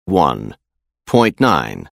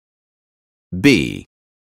1.9. B.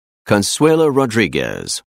 Consuelo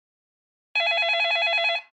Rodriguez.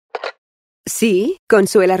 Sí,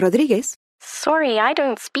 Consuela Rodriguez. Sorry, I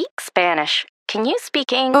don't speak Spanish. Can you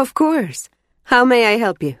speak English? Of course. How may I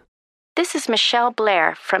help you? This is Michelle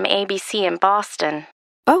Blair from ABC in Boston.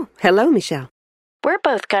 Oh, hello, Michelle. We're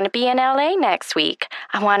both going to be in LA next week.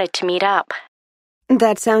 I wanted to meet up.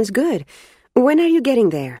 That sounds good. When are you getting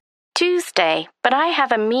there? Tuesday, but I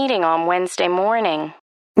have a meeting on Wednesday morning.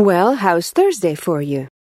 Well, how's Thursday for you?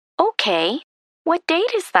 Okay. What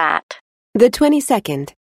date is that? The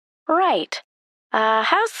 22nd. Right.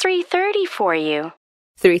 How's 3:30 for you?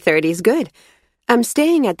 3:30 is good. I'm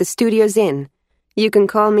staying at the Studios Inn. You can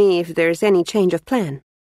call me if there's any change of plan.